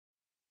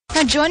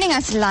Now, joining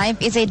us live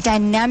is a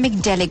dynamic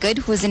delegate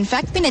who's in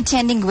fact been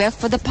attending WEF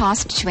for the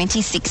past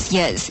 26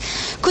 years.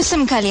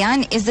 Koosum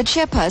Kalyan is the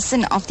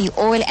chairperson of the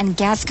oil and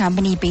gas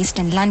company based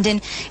in London.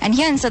 And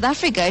here in South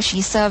Africa,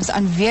 she serves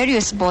on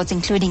various boards,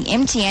 including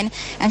MTN,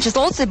 and she's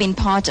also been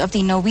part of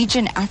the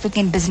Norwegian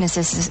African Business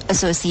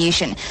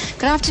Association.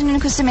 Good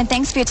afternoon, Koosum, and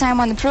thanks for your time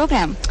on the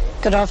program.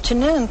 Good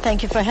afternoon.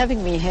 Thank you for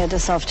having me here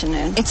this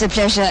afternoon. It's a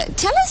pleasure.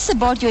 Tell us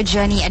about your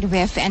journey at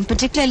WEF and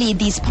particularly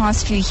these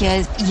past few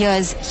years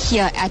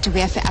here at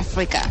WEF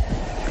Africa.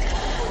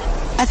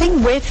 I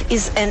think WEF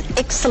is an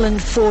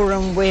excellent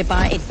forum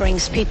whereby it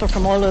brings people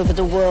from all over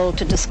the world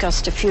to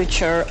discuss the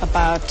future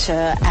about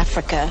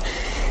Africa.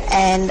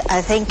 And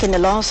I think in the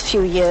last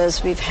few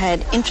years we've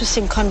had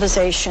interesting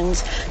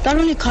conversations, not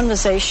only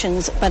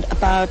conversations, but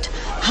about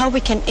how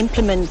we can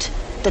implement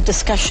the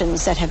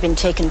discussions that have been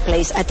taking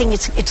place. I think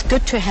it's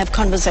good to have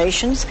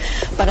conversations,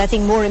 but I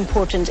think more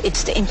important,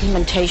 it's the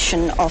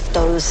implementation of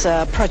those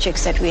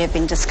projects that we have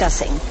been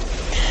discussing.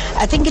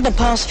 I think in the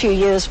past few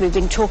years we've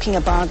been talking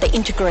about the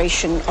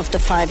integration of the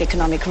 5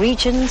 economic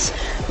regions.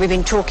 We've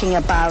been talking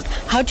about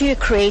how do you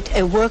create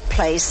a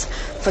workplace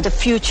for the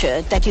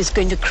future that is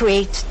going to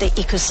create the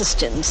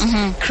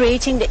ecosystems,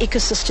 creating the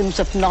ecosystems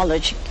of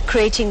knowledge,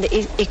 creating the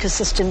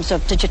ecosystems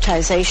of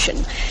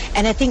digitization.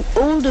 And I think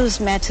all those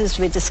matters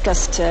were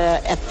discussed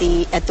at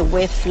the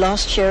WEF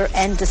last year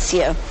and this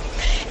year.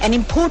 And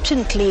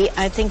importantly,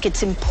 I think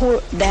it's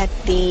important that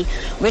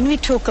when we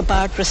talk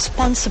about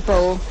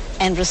responsible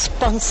and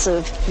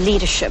responsive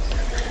leadership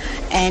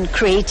and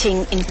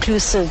creating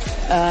inclusive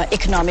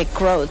economic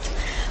growth,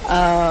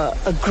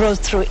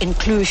 growth through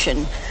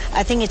inclusion,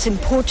 I think it's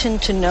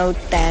important to note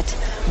that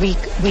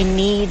we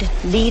need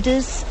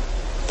leaders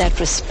that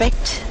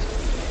respect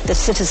the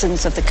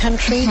citizens of the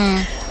country,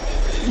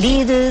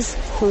 leaders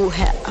who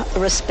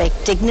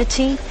respect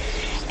dignity,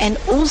 and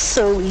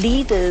also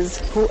leaders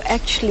who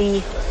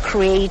actually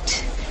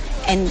create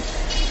and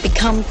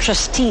become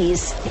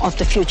trustees of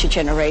the future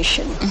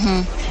generation.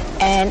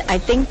 And I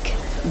think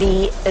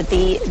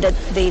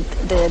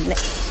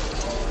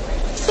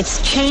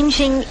it's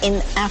changing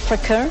in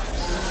Africa.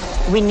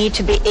 We need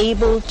to be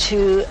able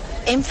to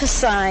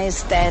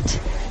emphasize that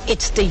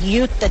it's the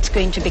youth that's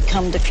going to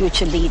become the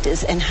future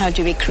leaders, and how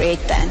do we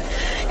create that?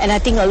 And I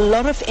think a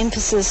lot of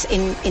emphasis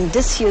in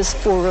this year's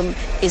forum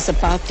is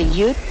about the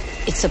youth.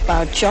 It's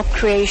about job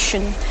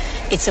creation.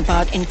 It's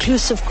about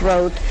inclusive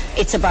growth.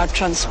 It's about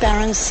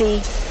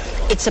transparency.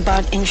 It's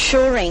about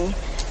ensuring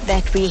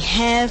that we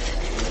have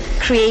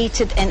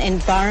created an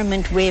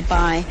environment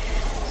whereby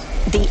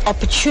the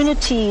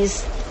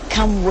opportunities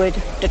come with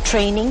the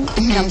training,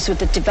 it comes with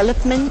the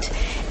development,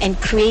 and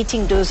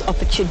creating those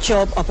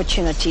job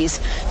opportunities.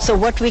 So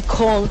what we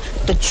call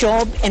the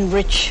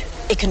job-enriched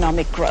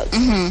economic growth.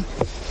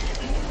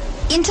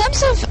 In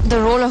terms of the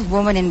role of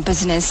women in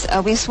business,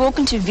 we've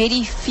spoken to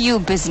very few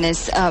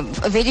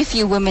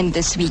women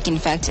this week, in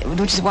fact,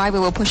 which is why we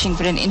were pushing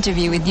for an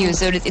interview with you.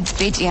 So it's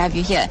great to have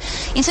you here.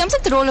 In terms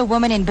of the role of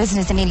women in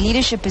business and in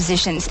leadership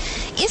positions,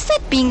 is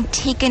that being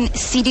taken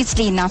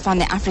seriously enough on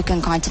the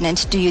African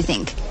continent, do you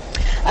think?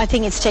 I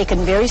think it's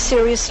taken very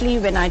seriously.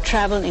 When I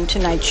travel into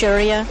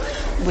Nigeria,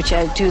 which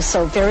I do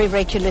so very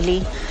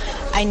regularly,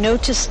 I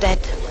notice that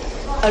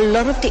a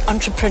lot of the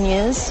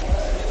entrepreneurs,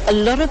 a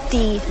lot of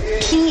the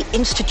key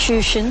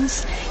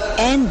institutions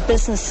and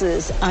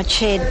businesses are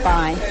chaired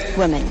by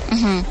women.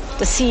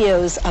 The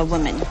CEOs are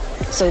women.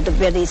 So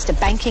whether it's the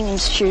banking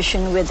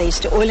institution, whether it's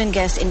the oil and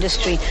gas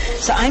industry.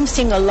 So I'm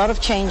seeing a lot of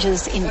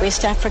changes in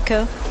West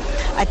Africa.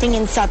 I think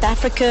in South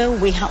Africa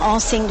we are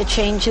seeing the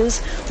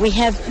changes. We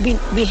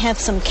have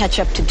some catch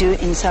up to do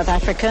in South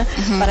Africa,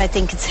 but I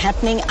think it's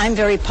happening. I'm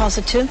very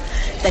positive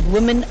that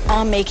women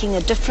are making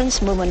a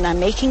difference, women are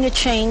making a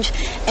change,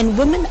 and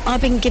women are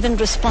being given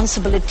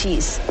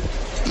responsibilities.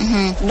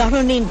 Not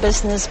only in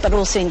business but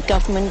also in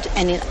government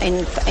and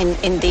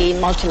in the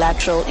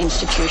multilateral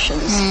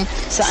institutions.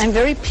 So I'm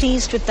very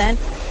pleased with that.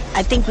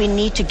 I think we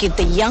need to give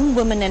the young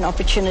women an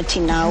opportunity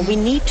now. We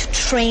need to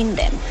train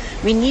them.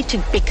 We need to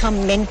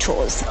become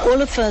mentors. All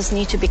of us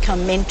need to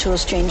become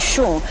mentors to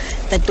ensure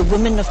that the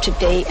women of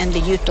today and the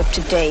youth of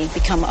today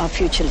become our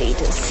future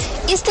leaders.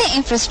 Is there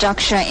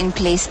infrastructure in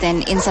place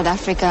then in South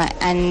Africa,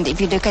 and if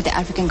you look at the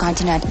African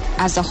continent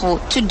as a whole,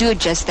 to do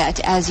just that,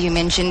 as you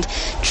mentioned,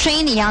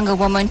 train younger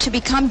women to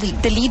become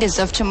the leaders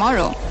of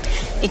tomorrow?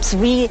 It's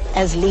we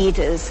as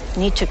leaders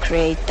need to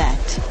create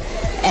that.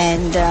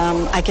 And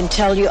I can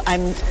tell you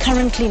I'm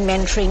currently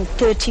mentoring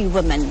 30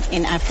 women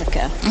in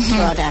Africa,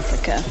 throughout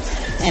Africa.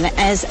 And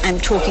as I'm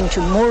talking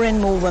to more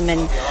and more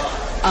women,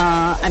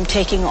 I'm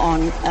taking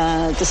on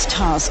this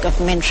task of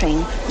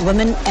mentoring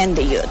women and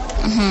the youth.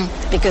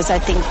 Because I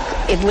think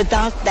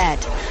without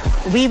that,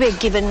 we were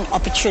given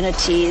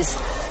opportunities,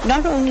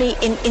 not only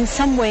in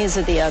some ways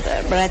or the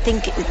other, but I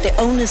think the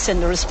onus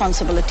and the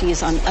responsibility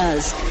is on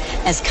us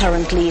as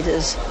current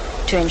leaders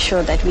to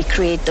ensure that we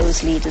create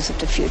those leaders of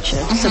the future.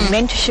 So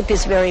mentorship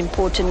is very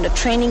important. The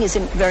training is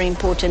very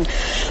important.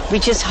 We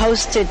just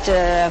hosted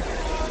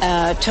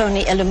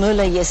Tony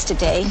Elamula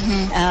yesterday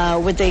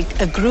with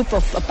a group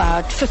of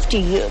about 50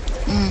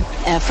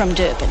 youth from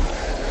Durban.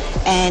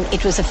 And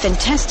it was a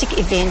fantastic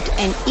event,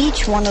 and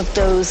each one of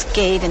those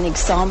gave an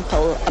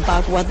example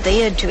about what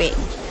they are doing.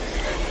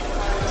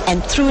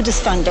 And through this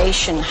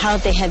foundation, how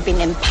they have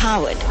been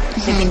empowered,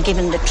 they've been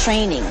given the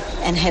training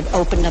and have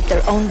opened up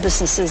their own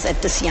businesses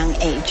at this young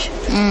age.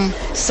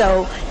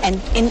 So, and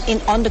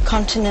on the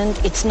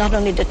continent, it's not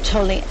only the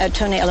Tony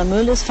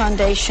Elamula's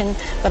foundation,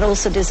 but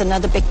also there's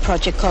another big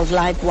project called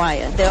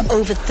Livewire. There are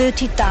over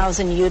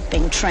 30,000 youth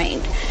being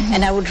trained.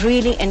 And I would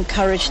really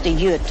encourage the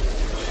youth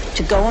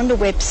to go on the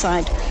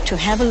website, to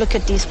have a look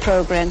at these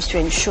programs, to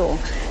ensure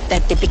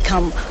that they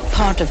become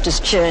part of this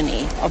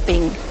journey of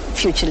being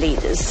future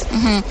leaders.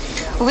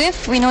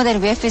 WIF, we know that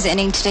WIF is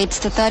ending today. It's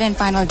the third and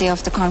final day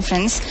of the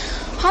conference.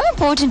 How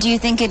important do you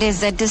think it is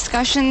that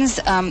discussions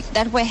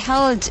that were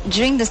held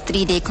during this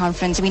 3-day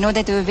conference, we know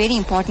that there were very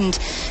important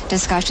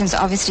discussions,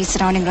 obviously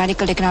surrounding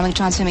radical economic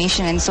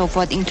transformation and so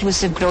forth,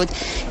 inclusive growth,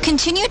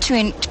 continue to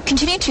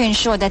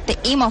ensure that the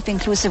aim of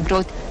inclusive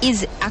growth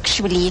is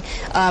actually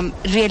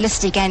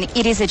realistic and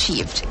it is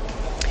achieved?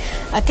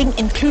 I think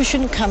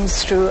inclusion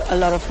comes through a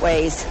lot of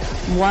ways.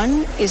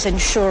 One is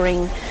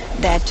ensuring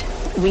that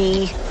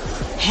we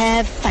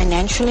have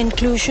financial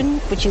inclusion,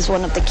 which is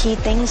one of the key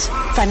things.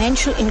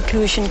 Financial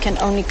inclusion can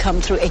only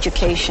come through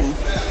education.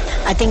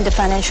 I think the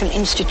financial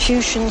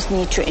institutions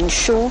need to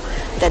ensure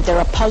that there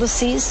are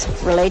policies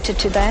related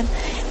to that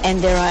and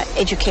there are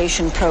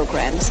education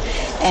programs.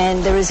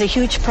 And there is a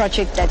huge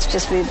project that's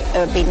just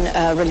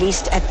been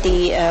released at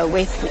the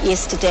WIF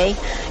yesterday.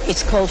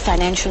 It's called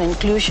Financial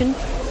Inclusion.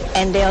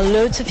 And there are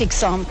loads of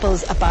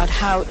examples about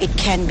how it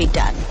can be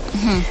done.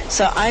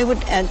 So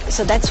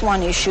so that's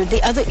one issue.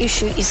 The other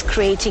issue is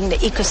creating the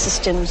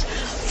ecosystems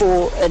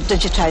for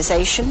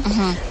digitization,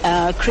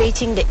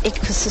 creating the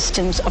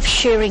ecosystems of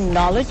sharing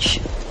knowledge,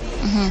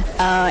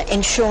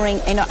 ensuring,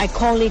 I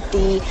call it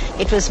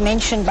it was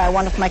mentioned by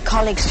one of my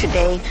colleagues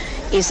today,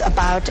 is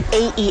about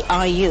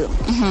AERU.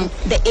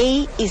 The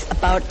A is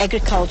about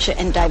agriculture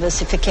and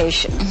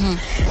diversification.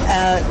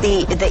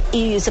 The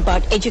E is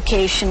about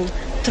education.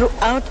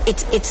 Throughout,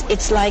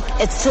 it's like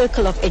a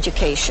circle of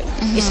education.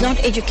 It's not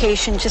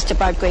education just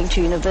about going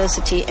to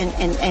university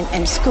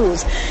and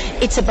schools.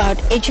 It's about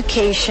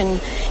education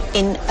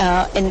in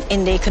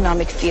the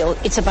economic field.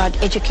 It's about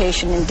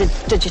education in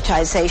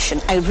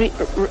digitization.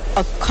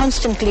 I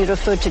constantly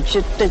refer to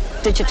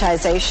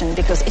digitization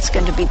because it's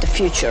going to be the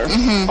future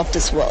of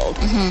this world.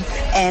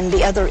 And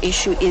the other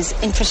issue is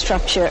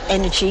infrastructure,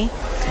 energy.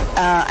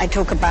 I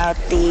talk about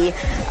the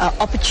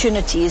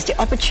opportunities. The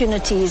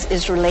opportunities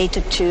is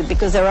related to,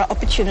 because there are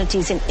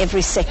opportunities in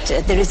every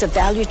sector. There is a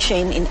value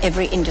chain in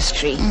every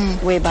industry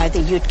whereby the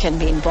youth can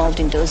be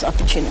involved in those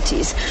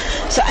opportunities.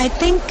 So I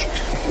think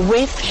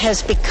WIF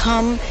has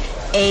become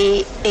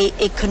a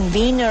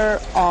convener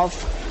of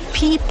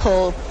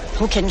people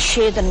who can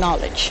share the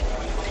knowledge,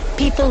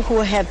 people who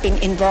have been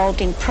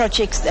involved in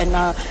projects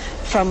and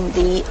from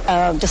the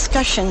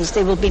discussions,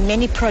 there will be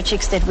many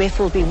projects that WIF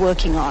will be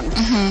working on.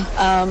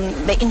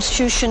 The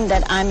institution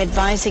that I'm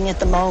advising at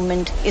the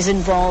moment is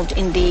involved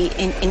in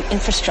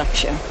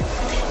infrastructure.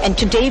 And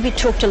today we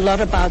talked a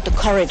lot about the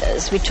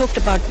corridors. We talked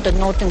about the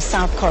North and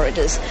South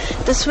corridors.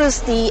 This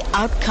was the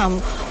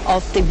outcome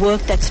of the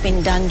work that's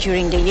been done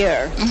during the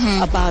year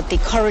about the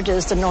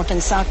corridors, the North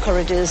and South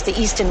corridors, the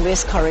East and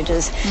West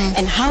corridors,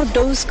 and how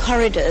those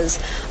corridors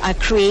are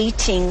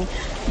creating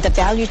the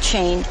value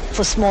chain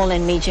for small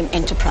and medium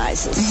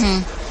enterprises.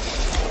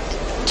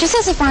 Just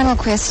as a final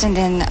question,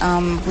 then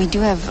we do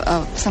have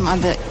some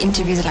other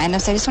interviews lined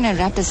up, so I just want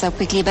to wrap this up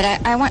quickly. But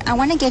I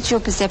want to get your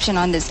perception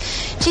on this.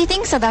 Do you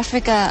think South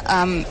Africa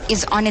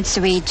is on its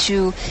way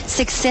to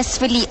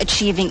successfully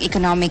achieving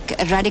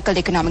radical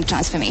economic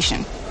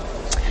transformation?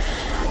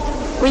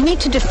 We need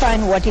to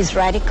define what is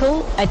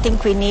radical. I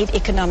think we need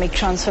economic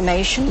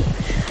transformation.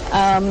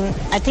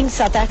 I think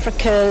South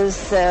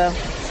Africa's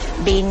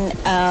been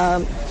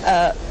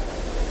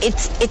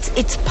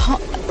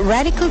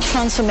radical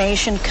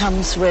transformation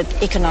comes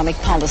with economic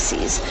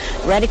policies.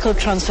 Radical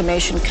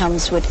transformation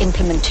comes with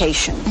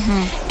implementation.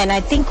 And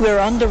I think we're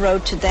on the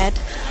road to that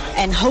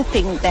and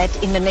hoping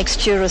that in the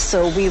next year or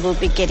so we will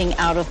be getting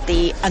out of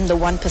the under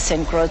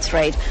 1% growth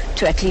rate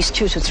to at least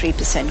 2 to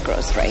 3%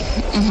 growth rate.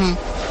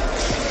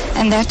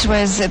 And that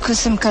was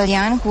Koosum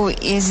Kalyan, who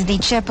is the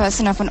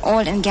chairperson of an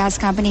oil and gas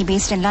company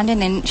based in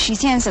London, and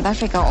she's here in South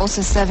Africa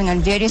also serving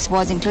on various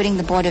boards, including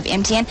the board of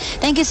MTN.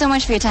 Thank you so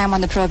much for your time on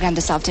the program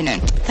this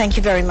afternoon. Thank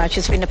you very much.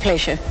 It's been a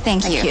pleasure.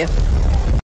 Thank you. Thank you.